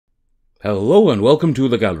Hello and welcome to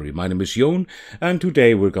the gallery. My name is Jon, and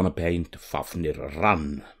today we're gonna paint Fafnir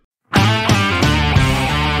Rann.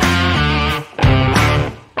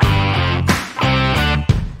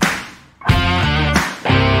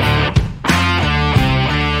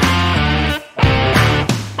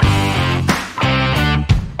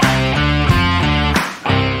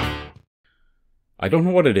 I don't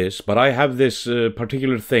know what it is, but I have this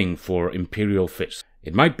particular thing for Imperial fists.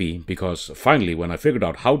 It might be because finally, when I figured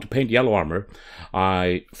out how to paint yellow armor,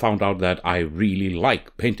 I found out that I really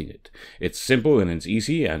like painting it. It's simple and it's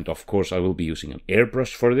easy, and of course I will be using an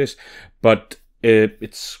airbrush for this, but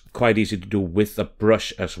it's quite easy to do with a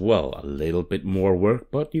brush as well. A little bit more work,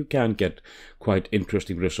 but you can get quite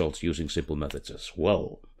interesting results using simple methods as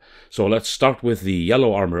well. So let's start with the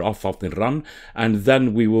yellow armor of Fafnir Rann, and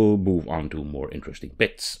then we will move on to more interesting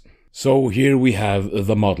bits. So here we have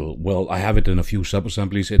the model. Well, I have it in a few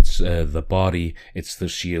sub-assemblies. It's the body, it's the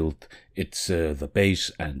shield, it's the base,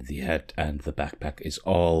 and the head and the backpack is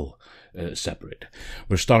all separate.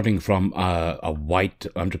 We're starting from a white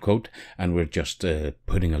undercoat, and we're just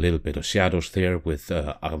putting a little bit of shadows there with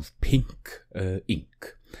a pink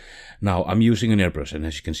ink. Now, I'm using an airbrush, and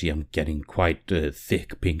as you can see, I'm getting quite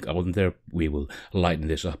thick pink on there. We will lighten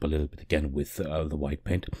this up a little bit again with the white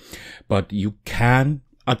paint. But you can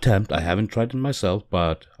attempt, I haven't tried it myself,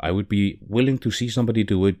 but I would be willing to see somebody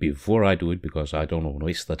do it before I do it, because I don't want to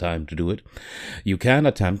waste the time to do it. You can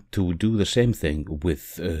attempt to do the same thing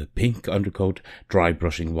with pink undercoat, dry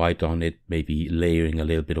brushing white on it, maybe layering a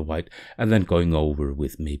little bit of white, and then going over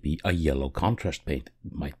with maybe a yellow contrast paint.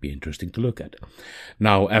 It might be interesting to look at.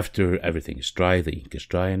 Now, after everything is dry, the ink is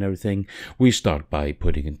dry and everything, we start by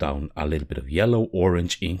putting down a little bit of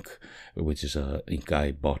yellow-orange ink, which is a ink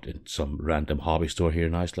I bought in some random hobby store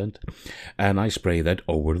here in Iceland, and I spray that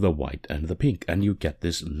over the white and the pink, and you get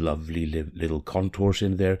this lovely little contours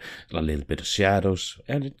in there, a little bit of shadows,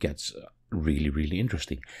 and it gets really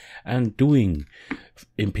interesting. And doing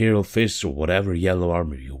Imperial fists or whatever yellow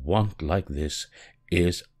armor you want like this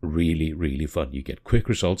is really fun. You get quick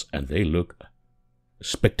results and they look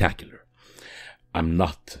spectacular. I'm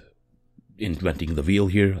not inventing the wheel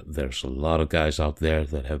here. There's a lot of guys out there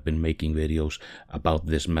that have been making videos about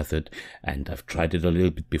this method, and I've tried it a little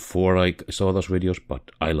bit before I saw those videos, but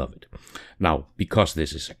I love it. Now, because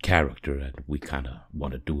this is a character and we kind of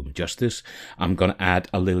want to do him justice, I'm gonna add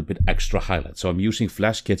a little bit extra highlight. So I'm using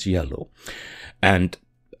Flash Sketch Yellow, and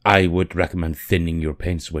I would recommend thinning your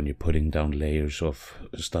paints when you're putting down layers of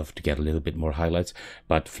stuff to get a little bit more highlights,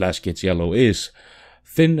 but Flash Sketch Yellow is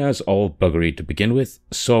thin as all buggery to begin with,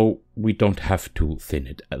 so we don't have to thin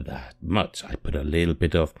it that much. I put a little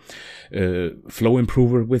bit of flow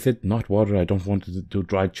improver with it, not water. I don't want it to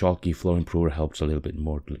dry chalky. Flow improver helps a little bit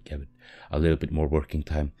more to give it a little bit more working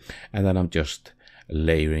time. And then I'm just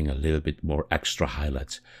layering a little bit more extra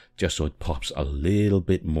highlights, just so it pops a little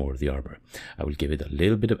bit more, the armor. I will give it a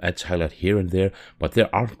little bit of edge highlight here and there, but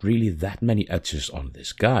there aren't really that many edges on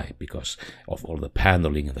this guy because of all the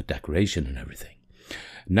paneling and the decoration and everything.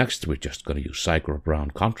 Next, we're just going to use Psycho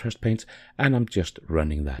Brown contrast paints, and I'm just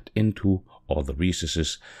running that into all the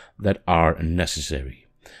recesses that are necessary.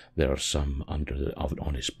 There are some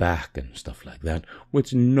on his back and stuff like that,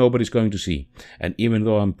 which nobody's going to see. And even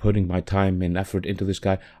though I'm putting my time and effort into this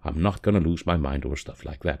guy, I'm not going to lose my mind over stuff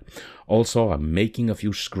like that. Also, I'm making a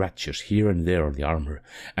few scratches here and there on the armor,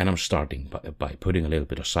 and I'm starting by putting a little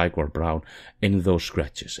bit of Psycho Brown in those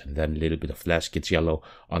scratches, and then a little bit of Flash Sketch Yellow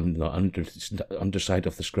on the underside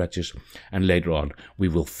of the scratches, and later on we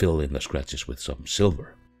will fill in the scratches with some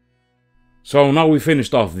silver. So now we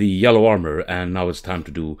finished off the yellow armor, and now it's time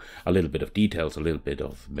to do a little bit of details, a little bit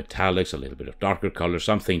of metallics, a little bit of darker color,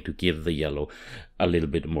 something to give the yellow a little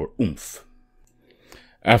bit more oomph.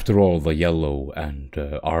 After all the yellow and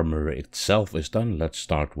armor itself is done, let's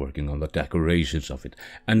start working on the decorations of it.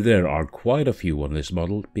 And there are quite a few on this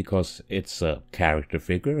model because it's a character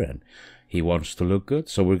figure and he wants to look good,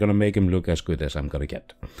 so we're going to make him look as good as I'm going to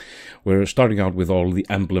get. We're starting out with all the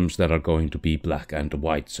emblems that are going to be black and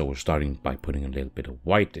white, so we're starting by putting a little bit of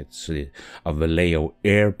white. It's a Vallejo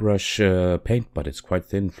airbrush paint, but it's quite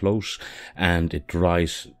thin, flows, and it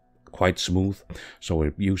dries quite smooth, so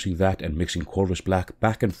we're using that and mixing Horus black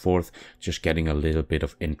back and forth, just getting a little bit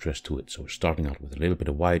of interest to it. So we're starting out with a little bit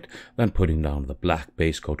of white, then putting down the black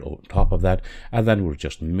base coat on top of that, and then we're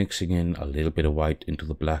just mixing in a little bit of white into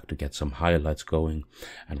the black to get some highlights going,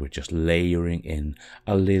 and we're just layering in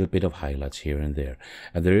a little bit of highlights here and there.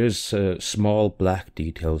 And there is small black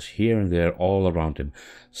details here and there all around him,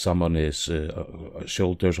 some on his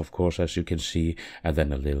shoulders, of course, as you can see, and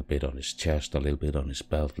then a little bit on his chest, a little bit on his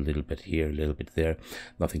belt, a little bit bit here, a little bit there,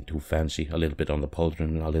 nothing too fancy, a little bit on the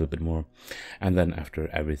pauldron, a little bit more. And then after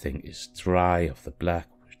everything is dry of the black,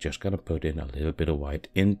 we're just gonna put in a little bit of white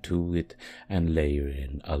into it and layer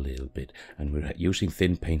in a little bit. And we're using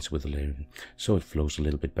thin paints with the layering, so it flows a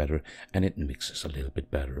little bit better and it mixes a little bit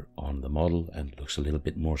better on the model and looks a little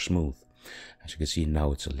bit more smooth. As you can see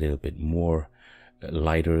now, it's a little bit more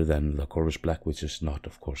lighter than the chorus black, which is not,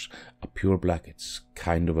 of course, a pure black. It's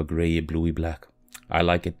kind of a grey, bluey black. I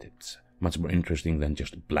like it. It's much more interesting than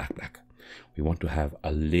just black. We want to have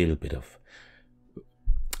a little bit of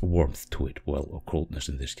warmth to it, well, or coldness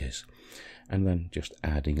in this case. And then just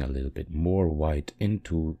adding a little bit more white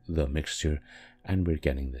into the mixture, and we're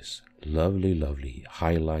getting this lovely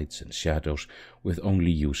highlights and shadows with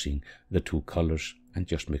only using the two colors and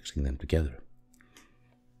just mixing them together.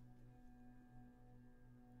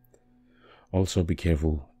 Also be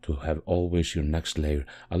careful to have always your next layer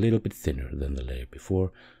a little bit thinner than the layer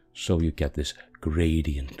before, so you get this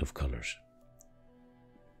gradient of colors.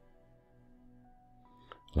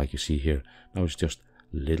 Like you see here, now it's just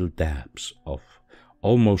little dabs of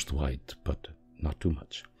almost white, but not too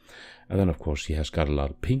much. And then of course he has got a lot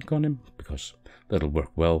of pink on him, because that'll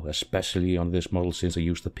work well, especially on this model since I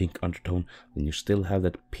used the pink undertone. Then you still have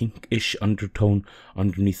that pinkish undertone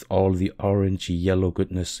underneath all the orangey yellow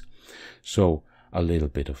goodness. So a little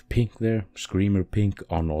bit of pink there, screamer pink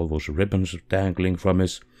on all those ribbons dangling from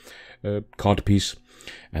his codpiece.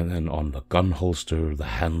 And then on the gun holster, the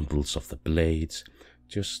handles of the blades,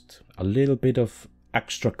 just a little bit of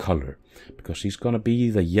extra color, because he's going to be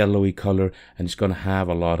the yellowy color and he's going to have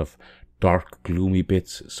a lot of dark gloomy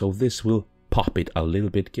bits, so this will pop it a little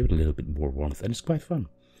bit, give it a little bit more warmth, and it's quite fun.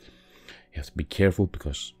 You have to be careful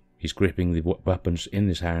because he's gripping the weapons in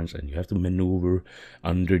his hands and you have to maneuver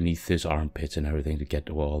underneath his armpits and everything to get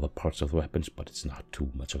to all the parts of the weapons, but it's not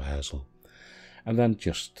too much of a hassle. And then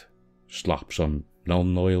just slop some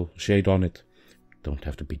Nuln Oil shade on it. Don't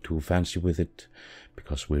have to be too fancy with it,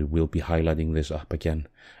 because we will be highlighting this up again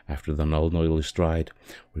after the Nuln Oil is dried.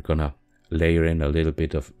 We're gonna layer in a little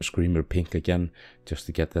bit of Screamer Pink again, just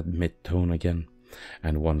to get that mid-tone again.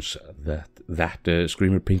 And once that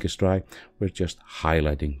Screamer Pink is dry, we're just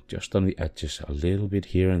highlighting just on the edges a little bit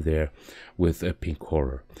here and there with a pink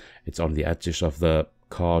horror. It's on the edges of the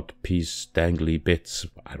cod piece dangly bits.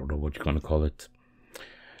 I don't know what you're gonna call it.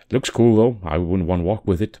 Looks cool though. I wouldn't want to walk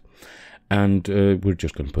with it. And we're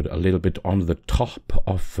just going to put a little bit on the top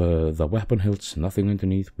of the weapon hilts, nothing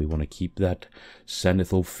underneath. We want to keep that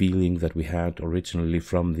zenithal feeling that we had originally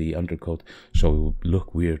from the undercoat, so it would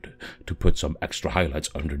look weird to put some extra highlights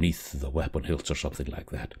underneath the weapon hilts or something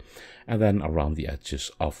like that. And then around the edges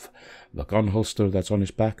of the gun holster that's on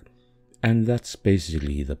his back. And that's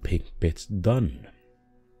basically the pink bits done.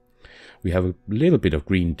 We have a little bit of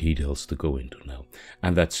green details to go into now,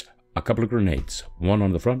 and that's a couple of grenades, one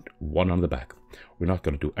on the front, one on the back. We're not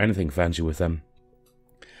going to do anything fancy with them.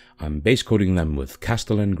 I'm base coating them with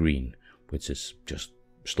Castellan green, which is just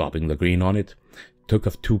slopping the green on it. Took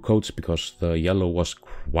off 2 coats because the yellow was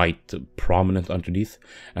quite prominent underneath,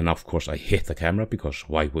 and of course I hit the camera because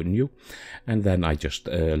why wouldn't you? And then I just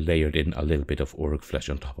layered in a little bit of Orc flesh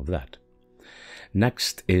on top of that.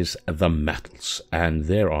 Next is the metals, and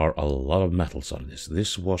there are a lot of metals on this.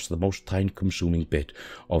 This was the most time-consuming bit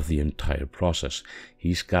of the entire process.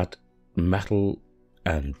 He's got metal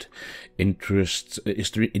and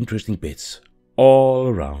interesting bits all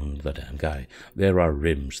around the damn guy. There are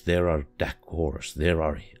rims, there are decors, there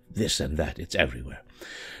are this and that. It's everywhere.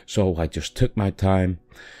 So I just took my time,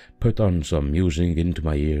 put on some music into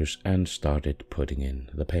my ears, and started putting in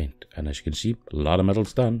the paint. And as you can see, a lot of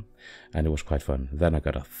metal's done, and it was quite fun. Then I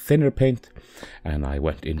got a thinner paint, and I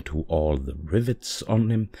went into all the rivets on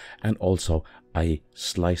him, and also I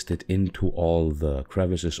sliced it into all the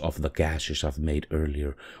crevices of the gashes I've made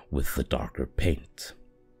earlier with the darker paint.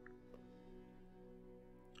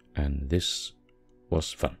 And this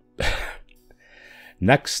was fun.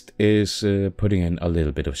 Next is putting in a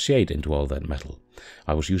little bit of shade into all that metal.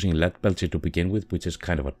 I was using lead belcher to begin with, which is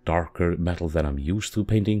kind of a darker metal than I'm used to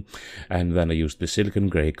painting, and then I used the silicon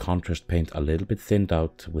grey contrast paint, a little bit thinned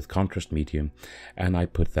out with contrast medium, and I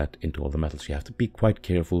put that into all the metals. You have to be quite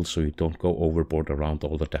careful so you don't go overboard around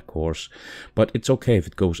all the decors, but it's okay if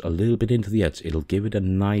it goes a little bit into the edge. It'll give it a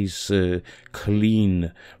nice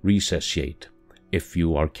clean recess shade if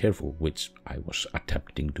you are careful, which I was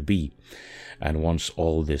attempting to be. And once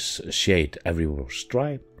all this shade everywhere was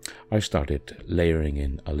dry, I started layering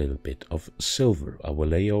in a little bit of silver, a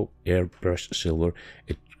Vallejo airbrush silver.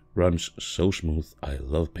 It runs so smooth. I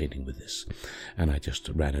love painting with this. And I just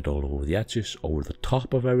ran it all over the edges, over the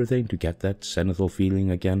top of everything to get that zenithal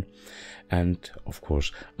feeling again. And of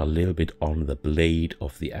course a little bit on the blade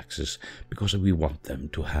of the axes, because we want them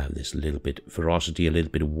to have this little bit ferocity, a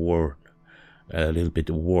little bit worn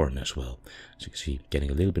as well. So you can see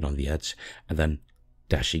getting a little bit on the edge and then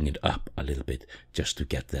dashing it up a little bit just to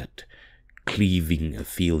get that cleaving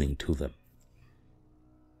feeling to them.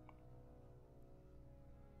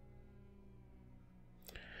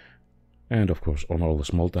 And of course on all the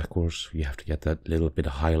small decors you have to get that little bit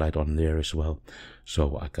of highlight on there as well.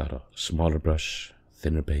 So I got a smaller brush,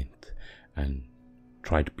 thinner paint, and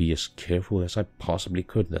tried to be as careful as I possibly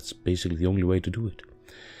could. That's basically the only way to do it.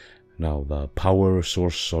 Now the power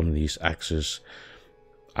source on these axes,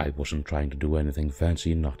 I wasn't trying to do anything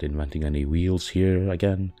fancy, not inventing any wheels here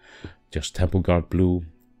again. Just Temple Guard blue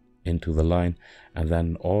into the line, and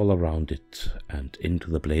then all around it and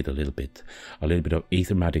into the blade a little bit of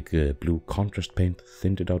aethermatic blue contrast paint,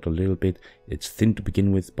 thinned it out a little bit. It's thin to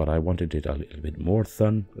begin with, but I wanted it a little bit more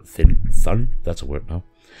thin, that's a word now,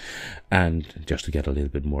 and just to get a little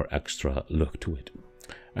bit more extra look to it.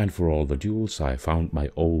 And for all the jewels, I found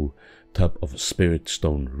my old tub of Spirit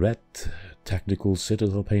Stone Red technical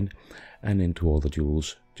citadel paint, and into all the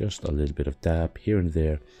jewels just a little bit of dab here and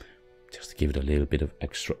there, just to give it a little bit of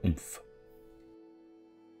extra oomph.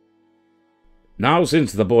 Now,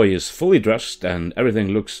 since the boy is fully dressed and everything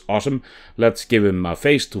looks awesome, let's give him a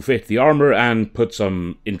face to fit the armor and put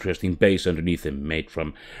some interesting base underneath him made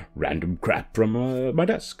from random crap from my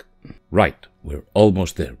desk. Right, we're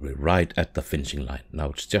almost there. We're right at the finishing line. Now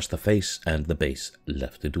it's just the face and the base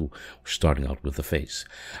left to do. We're starting out with the face.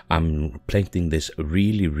 I'm painting this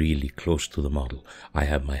really close to the model. I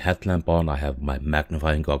have my headlamp on, I have my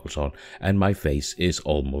magnifying goggles on, and my face is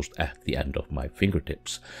almost at the end of my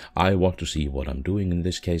fingertips. I want to see what I'm doing in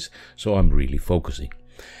this case, so I'm really focusing.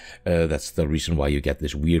 That's the reason why you get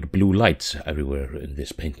this weird blue lights everywhere in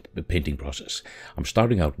this painting process. I'm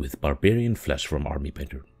starting out with Barbarian Flesh from Army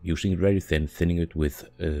Painter, using it very thin, thinning it with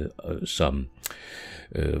some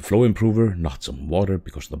flow improver, not some water,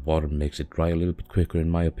 because the water makes it dry a little bit quicker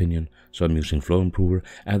in my opinion. So I'm using flow improver,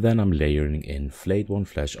 and then I'm layering in Flayed One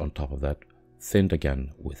Flesh on top of that, thinned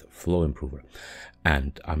again with flow improver.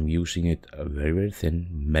 And I'm using it very thin,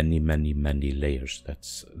 many layers.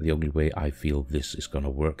 That's the only way I feel this is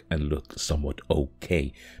gonna work and look somewhat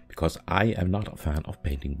okay, because I am not a fan of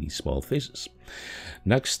painting these small faces.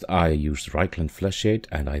 Next I used Reichland Flesh Shade,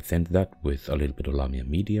 and I thinned that with a little bit of Lamia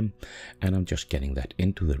Medium, and I'm just getting that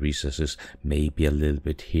into the recesses, maybe a little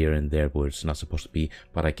bit here and there where it's not supposed to be,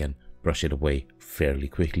 but I can brush it away fairly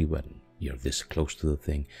quickly when you're this close to the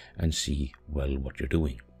thing and see well what you're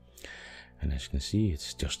doing. And as you can see,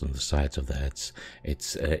 it's just on the sides of the heads,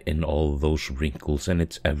 it's in all those wrinkles, and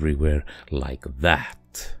it's everywhere like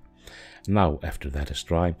that. Now after that is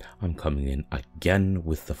dry, I'm coming in again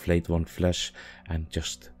with the Flayed One Flesh and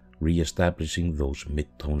just re-establishing those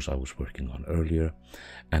mid-tones I was working on earlier,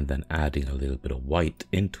 and then adding a little bit of white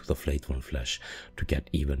into the Flayed One Flesh to get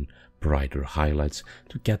even brighter highlights,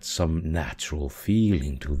 to get some natural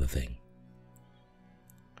feeling to the thing.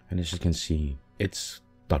 And as you can see, it's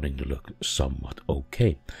starting to look somewhat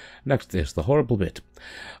okay. Next is the horrible bit,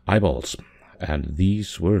 eyeballs. And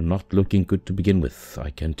these were not looking good to begin with,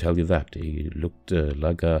 I can tell you that. He looked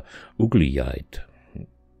like a oogly-eyed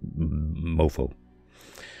mofo.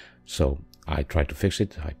 So I tried to fix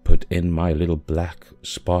it. I put in my little black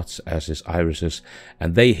spots as his irises,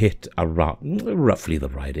 and they hit around roughly the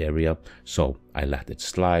right area. So I let it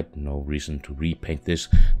slide. No reason to repaint this.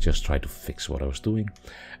 Just try to fix what I was doing.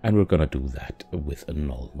 And we're gonna do that with a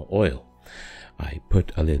normal oil. I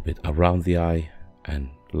put a little bit around the eye, and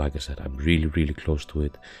like I said, I'm really close to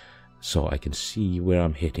it, so I can see where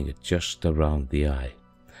I'm hitting it, just around the eye.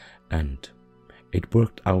 And it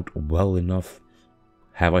worked out well enough.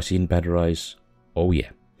 Have I seen better eyes? Oh yeah.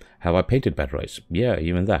 Have I painted better eyes? Yeah,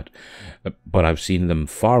 even that. But I've seen them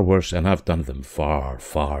far worse, and I've done them far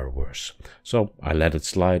worse. So I let it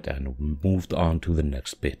slide and moved on to the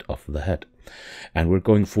next bit of the head. And we're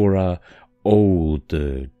going for a old,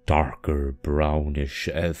 darker, brownish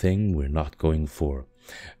thing. We're not going for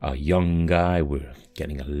a young guy. We're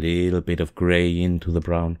getting a little bit of gray into the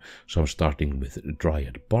brown. So I'm starting with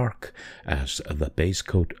Dryad Bark as the base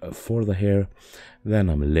coat for the hair. Then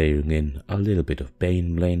I'm layering in a little bit of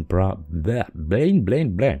Baneblade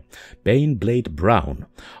Brown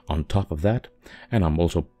on top of that. And I'm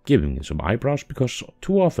also giving it some eyebrows, because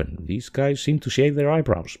too often these guys seem to shave their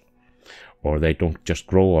eyebrows. Or they don't just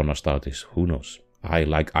grow on Astartes, who knows. I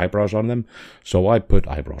like eyebrows on them, so I put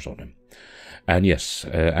eyebrows on them. And yes,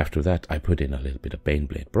 after that I put in a little bit of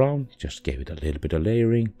Baneblade Brown, just gave it a little bit of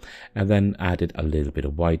layering, and then added a little bit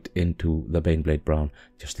of white into the Baneblade Brown,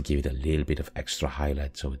 just to give it a little bit of extra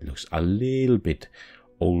highlight, so it looks a little bit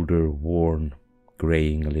older, worn,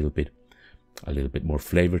 graying a little bit more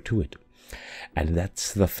flavor to it. And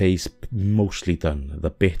that's the face mostly done.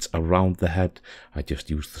 The bits around the head, I just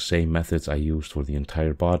used the same methods I used for the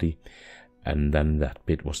entire body, and then that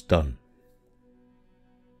bit was done.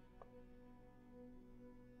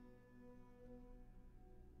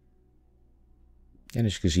 And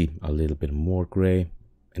as you can see, a little bit more grey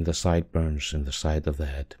in the sideburns in the side of the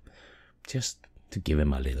head, just to give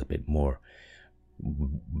him a little bit more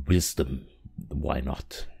wisdom. Why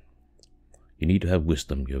not? You need to have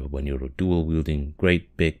wisdom when you're dual wielding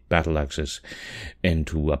great big battle axes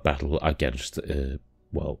into a battle against,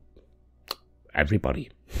 well,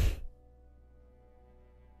 everybody.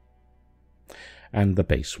 And the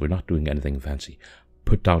base, we're not doing anything fancy.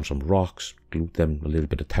 Put down some rocks, glued them, a little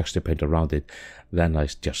bit of texture paint around it. Then I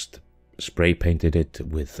just spray painted it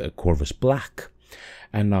with Corvus Black.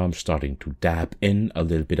 And now I'm starting to dab in a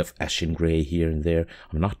little bit of Ashen Grey here and there.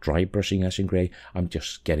 I'm not dry brushing Ashen Grey, I'm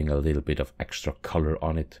just getting a little bit of extra color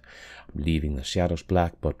on it. I'm leaving the shadows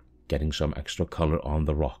black, but getting some extra color on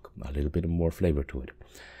the rock. A little bit more flavor to it.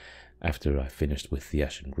 After I finished with the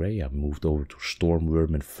Ashen Grey, I moved over to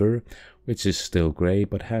Stormworm and Fur, which is still grey,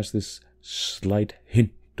 but has this slight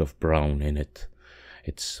hint of brown in it.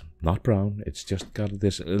 It's not brown, it's just got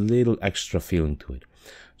this little extra feeling to it.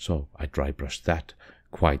 So I dry brushed that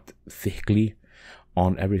quite thickly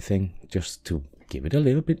on everything, just to give it a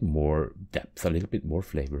little bit more depth, a little bit more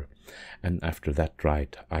flavor. And after that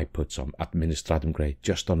dried, I put some Administratum Grey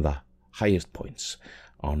just on the highest points,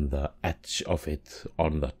 on the edge of it,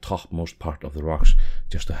 on the topmost part of the rocks,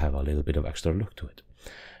 just to have a little bit of extra look to it.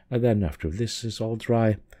 And then after this is all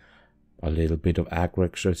dry, a little bit of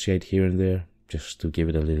Agrex shade here and there, just to give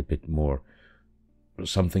it a little bit more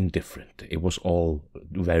something different. It was all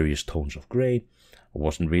various tones of grey. I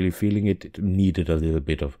wasn't really feeling it. It needed a little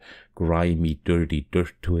bit of grimy, dirty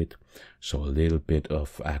dirt to it. So a little bit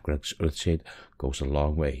of Agrex Earthshade goes a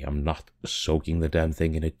long way. I'm not soaking the damn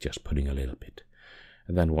thing in it, just putting a little bit.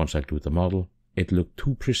 And then once I do the model, it looked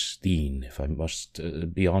too pristine, if I must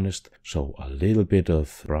be honest. So a little bit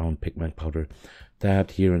of brown pigment powder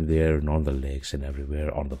dabbed here and there and on the legs and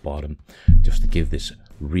everywhere on the bottom, just to give this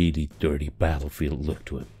really dirty battlefield look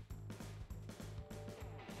to it.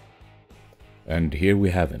 And here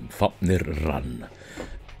we have him, Fafnir Rann.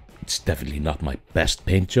 It's definitely not my best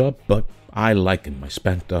paint job, but I like him. I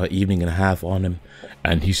spent an evening and a half on him,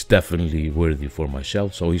 and he's definitely worthy for my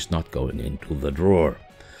shelf, so he's not going into the drawer.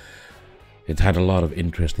 It had a lot of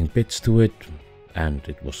interesting bits to it, and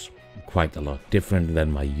it was quite a lot different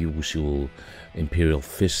than my usual Imperial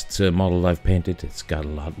Fists model I've painted. It's got a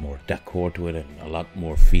lot more decor to it and a lot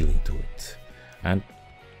more feeling to it. And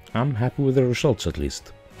I'm happy with the results, at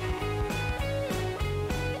least.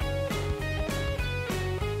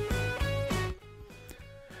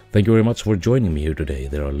 Thank you very much for joining me here today.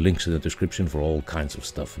 There are links in the description for all kinds of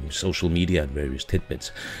stuff, social media and various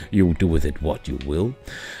tidbits. You do with it what you will.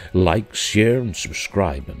 Like, share and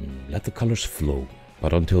subscribe and let the colors flow.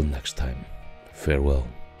 But until next time, farewell.